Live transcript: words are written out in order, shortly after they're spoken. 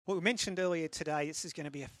Well, we mentioned earlier today this is going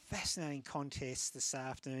to be a fascinating contest this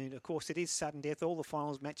afternoon. Of course, it is sudden death. All the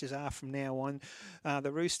finals matches are from now on.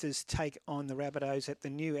 The Roosters take on the Rabbitohs at the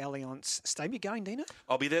new Allianz Stadium. You going, Dino?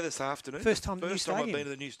 I'll be there this afternoon. First time I've been to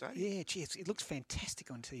the new stadium. Yeah, geez, it looks fantastic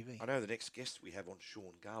on TV. I know the next guest we have on,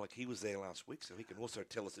 Sean Garlick. He was there last week, so he can also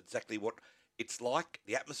tell us exactly what it's like,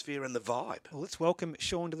 the atmosphere and the vibe. Well, let's welcome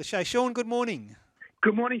Sean to the show. Sean, good morning.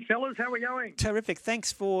 Good morning, fellas. How are we going? Terrific.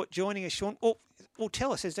 Thanks for joining us, Sean. Well,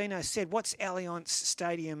 tell us, as Dino said, what's Allianz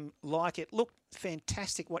Stadium like? It looked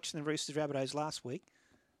fantastic watching the Roosters Rabbitohs last week.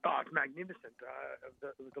 Oh, it's magnificent.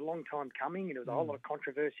 It was a long time coming, and there was a whole lot of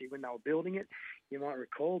controversy when they were building it, you might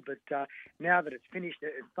recall. But now that it's finished,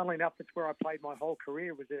 funnily enough, it's where I played my whole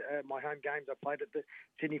career. Was my home games I played at the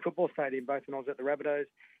Sydney Football Stadium, both when I was at the Rabbitohs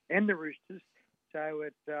and the Roosters. So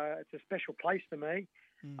it's a special place for me.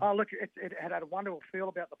 Oh, look, it had a wonderful feel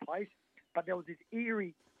about the place, but there was this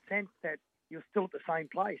eerie sense that you're still at the same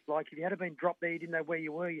place. Like if you had been dropped there, you didn't know where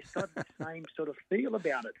you were. You still had the same sort of feel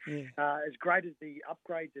about it. Yeah. As great as the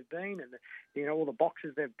upgrades have been, and all the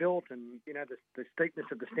boxes they've built, and the steepness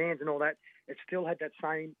of the stands and all that, it still had that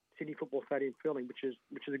same Sydney Football Stadium feeling, which is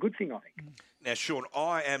a good thing, I think. Now, Sean,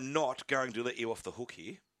 I am not going to let you off the hook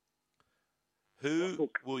here. Who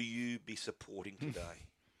will you be supporting today?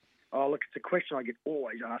 Oh, look, it's a question I get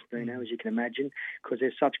always asked, Dino, as you can imagine, because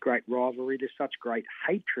there's such great rivalry, there's such great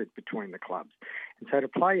hatred between the clubs. And so to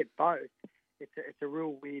play at both, it's a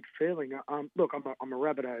real weird feeling. Look, I'm a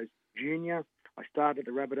Rabbitohs junior. I started at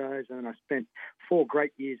the Rabbitohs, and then I spent 4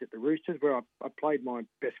 great years at the Roosters, where I played my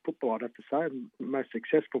best football, I'd have to say, most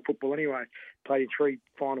successful football anyway. Played in 3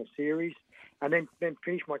 final series, and then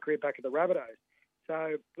finished my career back at the Rabbitohs.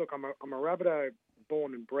 So, look, I'm a Rabbitoh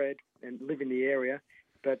born and bred and live in the area.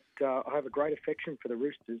 But I have a great affection for the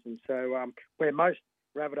Roosters, and so where most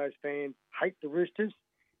Rabbitohs fans hate the Roosters,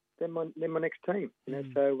 they're my next team.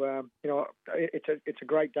 So it's a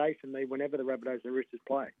great day for me whenever the Rabbitohs and the Roosters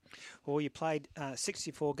play. Well, you played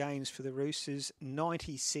 64 games for the Roosters,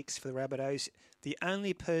 96 for the Rabbitohs. The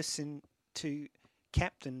only person to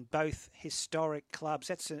captain both historic clubs.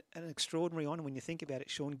 That's an extraordinary honour when you think about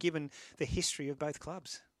it, Sean, given the history of both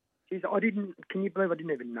clubs. Can you believe I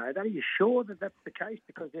didn't even know that? Are you sure that that's the case?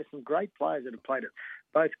 Because there's some great players that have played at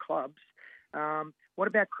both clubs. What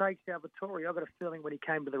about Craig Salvatore? I've got a feeling when he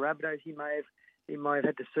came to the Rabbitohs, he may have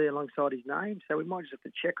had to see alongside his name. So we might just have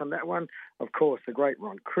to check on that one. Of course, the great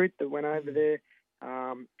Ron Crute that went over there.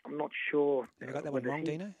 I'm not sure. Have I got that one wrong,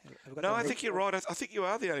 Dino? No, I think you're right. I think you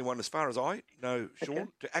are the only one, as far as I know, Sean,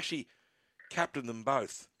 to actually captain them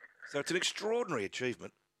both. So it's an extraordinary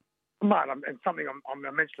achievement. Mate, and something I'm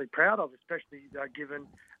immensely proud of, especially given,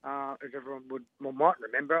 as everyone might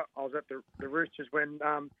remember, I was at the Roosters when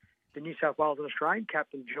the New South Wales and Australian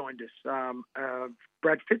captain joined us,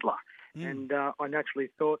 Brad Fittler, and I naturally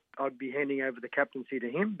thought I'd be handing over the captaincy to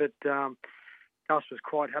him, but Gus was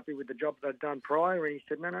quite happy with the job they'd done prior, and he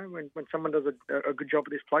said, no, when someone does a good job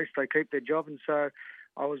at this place, they keep their job, and so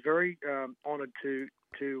I was very honoured to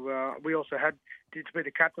we also had to be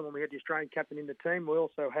the captain when we had the Australian captain in the team. We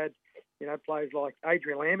also had players like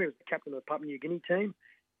Adrian Lamb, who was the captain of the Papua New Guinea team,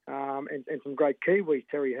 and some great Kiwis,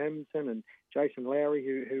 Terry Hermanson and Jason Lowry,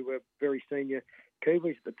 who were very senior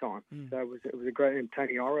Kiwis at the time. So it was a great, and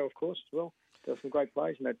Tony Oro, of course, as well. There were some great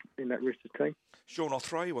players in that Roosters team. Sean, I'll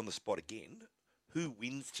throw you on the spot again. Who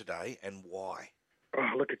wins today and why? Oh,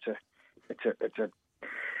 look, it's a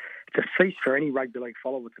feast for any rugby league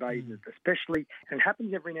follower today, especially, and it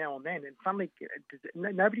happens every now and then. And funnily,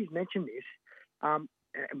 nobody's mentioned this.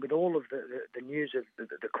 And with all of the news of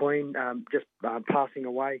the Queen just passing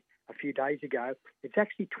away a few days ago, it's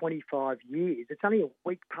actually 25 years. It's only a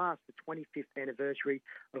week past the 25th anniversary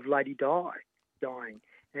of Lady Di dying.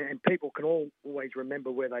 And people can always remember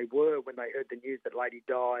where they were when they heard the news that Lady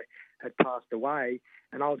Di had passed away.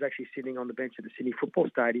 And I was actually sitting on the bench at the Sydney Football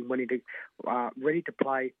Stadium ready to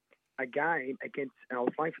play a game against, and I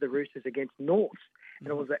was playing for the Roosters against North. And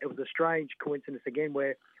it was a strange coincidence again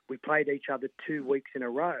where we played each other 2 weeks in a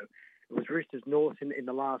row. It was Roosters North in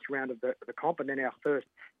the last round of the comp, and then our first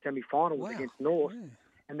semi-final was against North. Yeah.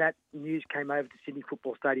 And that news came over to Sydney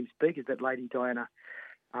Football Stadium speakers that Lady Diana,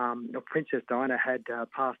 Princess Diana had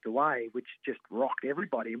passed away, which just rocked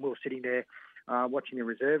everybody. And we were sitting there watching the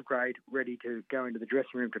reserve grade, ready to go into the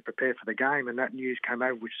dressing room to prepare for the game. And that news came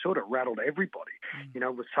over, which sort of rattled everybody. It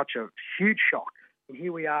was such a huge shock. And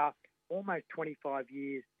here we are, almost 25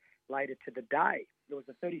 years later to the day. It was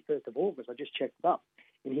the 31st of August. I just checked it up.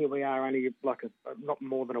 And here we are only not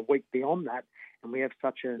more than a week beyond that. And we have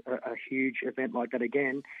such a huge event like that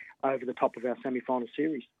again over the top of our semi-final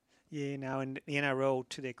series. Yeah, no, and the NRL,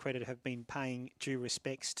 to their credit, have been paying due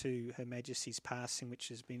respects to Her Majesty's passing, which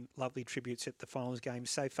has been lovely tributes at the finals game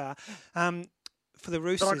so far. For the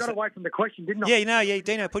Roosters... But I got away from the question, didn't I? Yeah,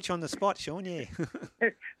 Dino put you on the spot, Sean, yeah.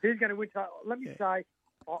 Who's going to win? So let me say,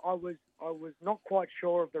 I was not quite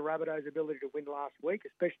sure of the Rabbitohs' ability to win last week,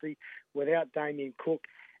 especially without Damien Cook,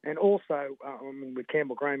 and also with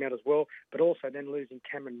Campbell Graham out as well, but also then losing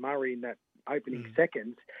Cameron Murray in that opening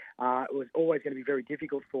seconds. It was always going to be very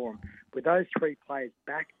difficult for them. With those three players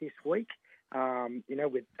back this week,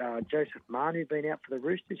 with Joseph Manu being out for the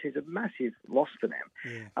Roosters, who's a massive loss for them.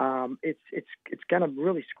 Yeah. It's going to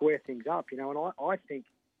really square things up, and I think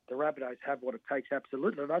the Rabbitohs have what it takes,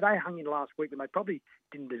 absolutely. They hung in last week and they probably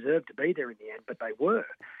didn't deserve to be there in the end, but they were,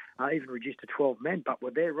 even reduced to 12 men, but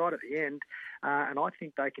were there right at the end, and I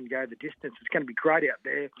think they can go the distance. It's going to be great out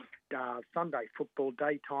there. Sunday football,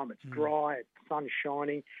 daytime, it's dry, it's sun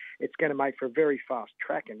shining. It's going to make for a very fast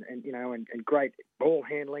track and great ball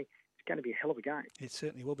handling. It's going to be a hell of a game. It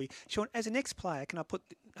certainly will be. Sean, as a next player, can I put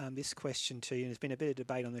this question to you? And there's been a bit of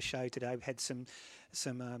debate on the show today. We've had some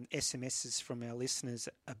SMSs from our listeners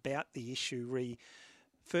about the issue.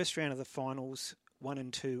 First round of the finals, 1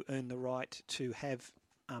 and 2 earn the right to have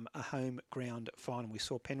a home ground final. We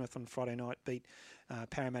saw Penrith on Friday night beat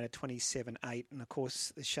Parramatta 27-8. And, of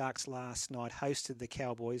course, the Sharks last night hosted the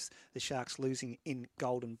Cowboys, the Sharks losing in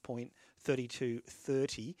Golden Point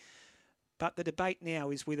 32-30. But the debate now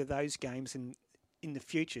is whether those games in the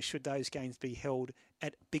future, should those games be held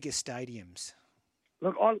at bigger stadiums?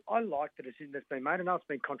 Look, I like the decision that's been made. I know it's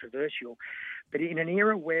been controversial, but in an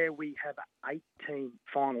era where we have an 8-team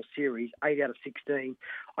final series, 8 out of 16,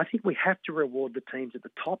 I think we have to reward the teams at the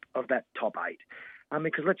top of that top 8.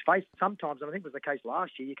 Because let's face it, sometimes, and I think it was the case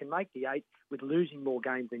last year, you can make the 8 with losing more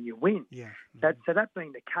games than you win. Yeah. So that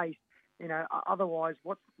being the case, otherwise,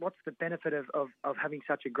 what's the benefit of having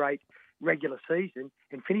such a great regular season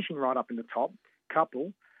and finishing right up in the top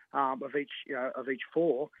couple of each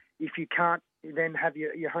 4 if you can't then have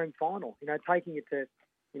your home final? Taking it to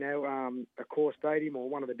a core stadium or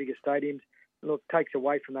one of the biggest stadiums, look, takes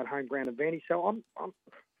away from that home ground advantage. So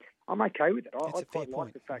I'm okay with it. I quite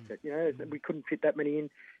like the fact that we couldn't fit that many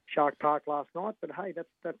in Shark Park last night, but hey,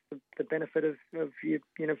 that's the benefit of you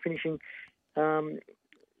finishing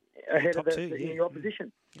ahead of your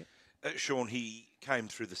opposition. Yeah. Sean, he came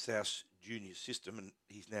through the South Junior system and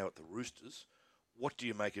he's now at the Roosters. What do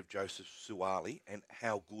you make of Joseph Suaalii and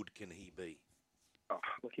how good can he be? Oh,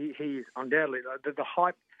 look, he is undoubtedly, the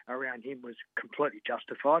hype around him was completely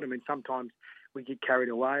justified. I mean, sometimes we get carried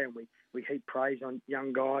away and we heap praise on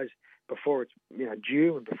young guys before it's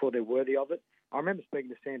due and before they're worthy of it. I remember speaking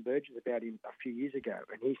to Sam Burgess about him a few years ago,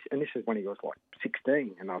 and this is when he was like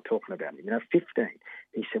 16, and they were talking about him, 15.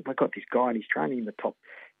 He said, "We've got this guy, and he's training in the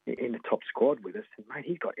top squad with us, and mate,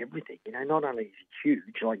 he's got everything. Not only is he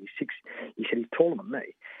huge, like he's 6, he said he's taller than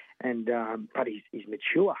me, and but he's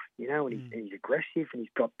mature, and he's aggressive, and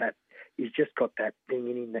he's just got that thing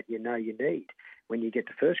in him that you need when you get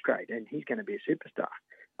to first grade, and he's going to be a superstar.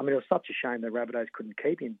 I mean, it was such a shame the Rabbitohs couldn't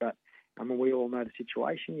keep him, but I mean, we all know the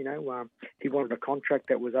situation. He wanted a contract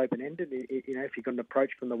that was open-ended. If he got an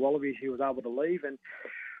approach from the Wallabies, he was able to leave. And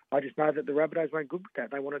I just know that the Rabbitohs weren't good with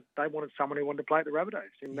that. They wanted someone who wanted to play at the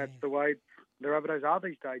Rabbitohs, and that's the way the Rabbitohs are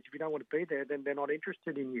these days. If you don't want to be there, then they're not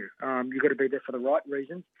interested in you. You've got to be there for the right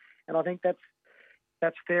reasons, and I think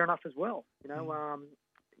that's fair enough as well.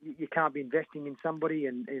 You can't be investing in somebody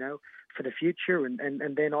and for the future, and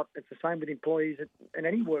they're not. It's the same with employees in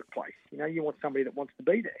any workplace. You want somebody that wants to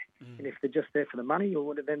be there, and if they're just there for the money,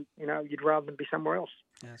 or then you'd rather them be somewhere else.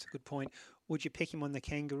 That's a good point. Would you pick him on the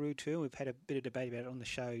Kangaroo too? We've had a bit of debate about it on the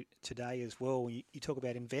show today as well. You talk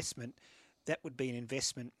about investment. That would be an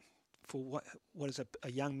investment for what is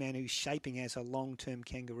a young man who's shaping as a long-term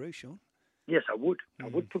Kangaroo, Sean. Yes, I would. I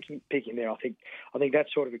would pick him there. I think that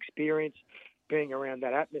sort of experience, being around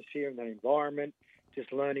that atmosphere and that environment,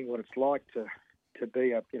 just learning what it's like to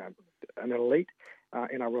be an elite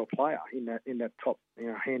NRL player in that top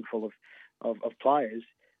handful of players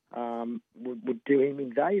would do him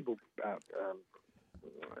invaluable.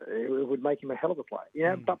 It would make him a hell of a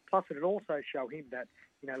player. But plus it would also show him that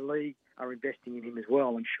league are investing in him as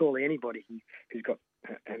well. And surely anybody who's got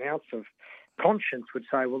an ounce of conscience would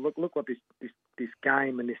say, well, look what this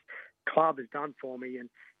game and this club has done for me, and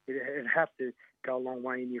it has to go a long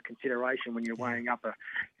way in your consideration when you're weighing up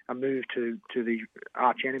a move to the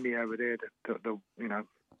arch enemy over there,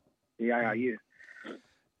 the ARU.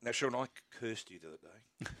 Now, Sean, I cursed you the other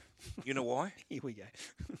day. You know why? Here we go.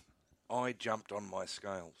 I jumped on my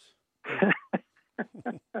scales.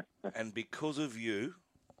 And because of you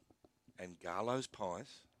and Garlo's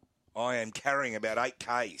Pies, I am carrying about 8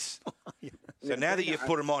 Ks. Yeah. So now that you've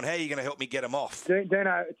put them on, how are you going to help me get them off?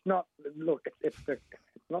 Dino, it's not. Look, it's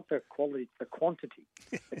not the quality, it's the quantity.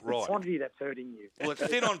 It's Right. the quantity that's hurting you. Well, it's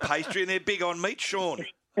thin on pastry and they're big on meat, Sean.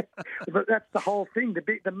 But that's the whole thing.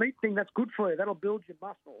 The meat thing, that's good for you. That'll build your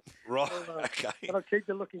muscle. Right, That'll, okay. That'll keep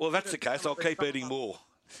you looking. Well, that's good. the case. I'll keep eating more.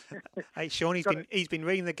 Hey, Sean, he's been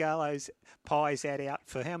reading the Garlo's Pies ad out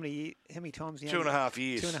for how many times now? 2.5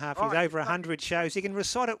 years. 2.5 years, Right. over 100 shows. You can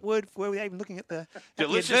recite it word for word without even looking at the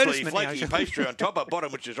Deliciously advertisement flaky now. pastry on top,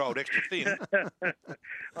 bottom, which is rolled extra thin.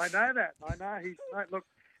 I know that. I know. Look,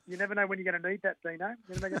 you never know when you're going to need that, Dino.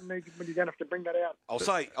 You never know when you're going to have to bring that out. I'll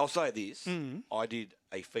say this. I did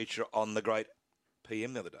a feature on the great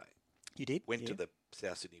PM the other day. You did? Went Yeah. to the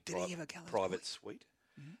South Sydney Did he have a Gallo's private pie? suite,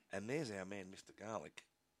 and there's our man, Mr. Garlic,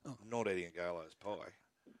 Oh. not eating a Gallo's pie.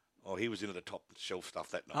 Oh, he was into the top shelf stuff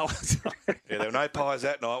that night. Oh, sorry. Yeah, there were no pies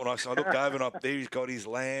that night. When I looked over and there he's got his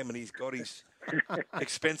lamb and he's got his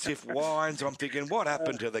expensive wines. I'm thinking, what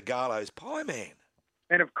happened to the Gallo's pie man?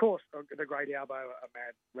 And of course, the great Albo, a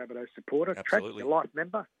mad Rabbitohs supporter, Absolutely. a life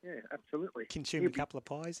member. Yeah, absolutely. Consume a couple of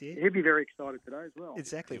pies, yeah. He'll be very excited today as well.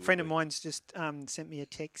 Exactly. He A friend would of be. mine's just sent me a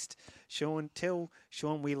text. Sean, tell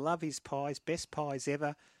Sean we love his pies, best pies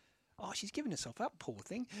ever. Oh, she's giving herself up, poor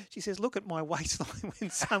thing. She says, look at my waistline when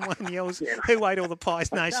someone yells, who ate all the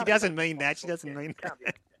pies? No, she doesn't mean that. She doesn't mean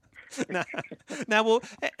that. No, well,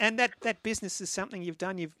 and that business is something you've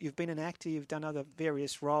done. You've been an actor, you've done other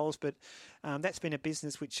various roles, but that's been a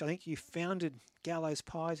business which I think you founded Gallo's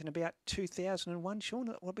Pies in about 2001, Sean.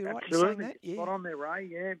 Would I be right in saying Absolutely. that? Yeah. Spot on there, Ray.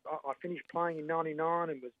 Yeah, I finished playing in '99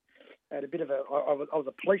 and was at a bit of a. I was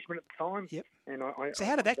a policeman at the time. Yep. And So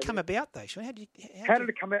how did that come about, though, Sean? How did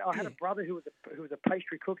it come out? I had yeah. a brother who was a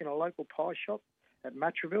pastry cook in a local pie shop at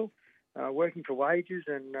Matraville, working for wages,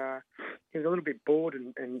 and he was a little bit bored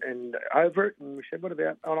and over it. And we said, "What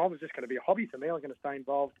about?" And I was just going to be a hobby for me. I was going to stay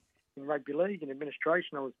involved in rugby league and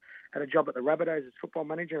administration. I had a job at the Rabbitohs as football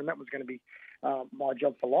manager, and that was going to be my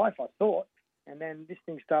job for life, I thought. And then this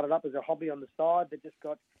thing started up as a hobby on the side that just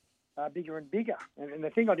got bigger and bigger. And the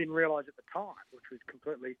thing I didn't realise at the time, which was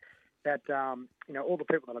completely that all the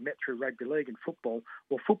people that I met through rugby league and football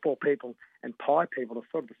were football people and pie people are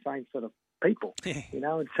sort of the same sort of people, Yeah.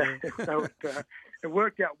 and so it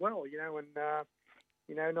worked out well, and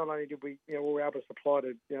not only did we were able to supply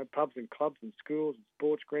to pubs and clubs and schools and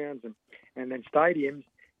sports grounds and then stadiums,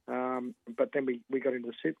 but then we got into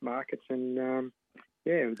the supermarkets and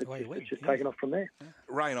it's just taken off from there.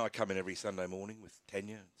 Ray and I come in every Sunday morning with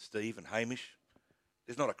Tanya, Steve and Hamish.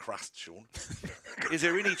 There's not a crust, Sean. Is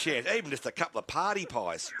there any chance, even just a couple of party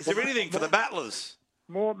pies, is there anything for the battlers?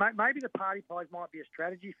 Maybe the party pies might be a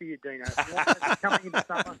strategy for you, Dino. If you want us coming into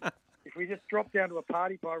summer, if we just drop down to a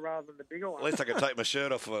party pie rather than the bigger one. At least I can take my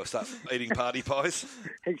shirt off and start eating party pies.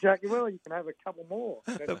 Exactly. Well, you can have a couple more.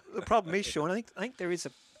 The problem is, Sean, I think there is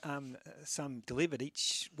some delivered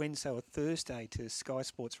each Wednesday or Thursday to Sky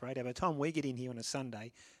Sports Radio. By the time we get in here on a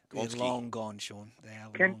Sunday, they're Gonski. long gone, Sean. They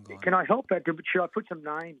are long gone. Can I help that? Should I put some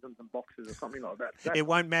names on some boxes or something like that? It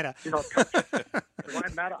won't matter. It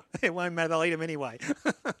won't matter. It won't matter. They'll eat them anyway.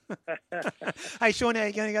 Hey, Sean, are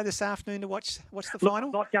you going to go this afternoon to watch the final?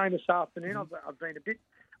 I'm not going this afternoon. I've been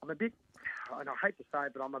I'm a bit, and I hate to say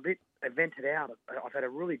it, but I'm a bit vented out. I've had a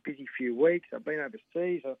really busy few weeks. I've been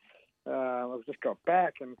overseas. I've just got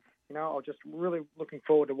back, and I'm just really looking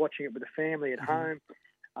forward to watching it with the family at home.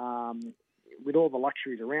 With all the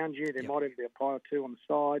luxuries around you, there might even be a pie or two on the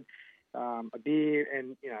side, a beer,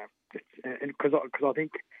 and because I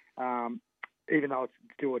think even though it's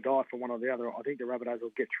do or die for one or the other, I think the Rabbitohs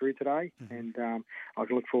will get through today, and I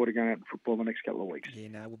can look forward to going out in football the next couple of weeks. Yeah,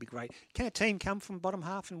 no, it will be great. Can a team come from bottom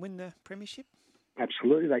half and win the premiership?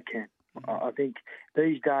 Absolutely, they can. I think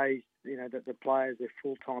these days, the players, they're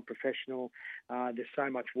full-time professional. There's so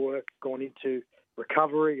much work gone into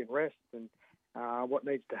recovery and rest and what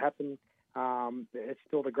needs to happen. It's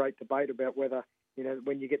still the great debate about whether,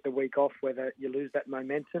 when you get the week off, whether you lose that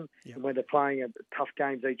momentum and whether playing tough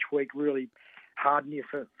games each week really harden you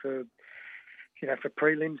for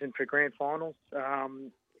prelims and for grand finals.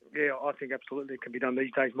 I think absolutely it can be done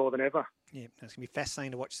these days more than ever. Yeah, it's going to be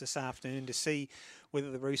fascinating to watch this afternoon to see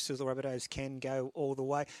whether the Roosters or Rabbitohs can go all the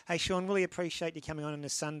way. Hey, Sean, really appreciate you coming on a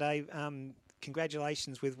Sunday.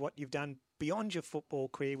 Congratulations with what you've done beyond your football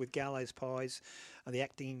career with Gallo's Pies, the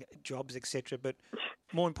acting jobs, etc. But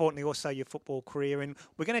more importantly, also your football career. And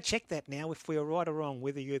we're going to check that now, if we are right or wrong,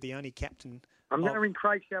 whether you're the only captain. I'm going to ring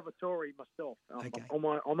Craig Salvatore myself. Okay.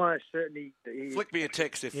 Almost certainly. Flick me a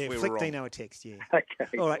text if we were flick wrong. Dino a text, yeah.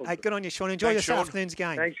 Okay. All right. Hey, good on you, Sean. Enjoy Thanks, this Sean. afternoon's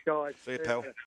game. Thanks, guys. See you, pal.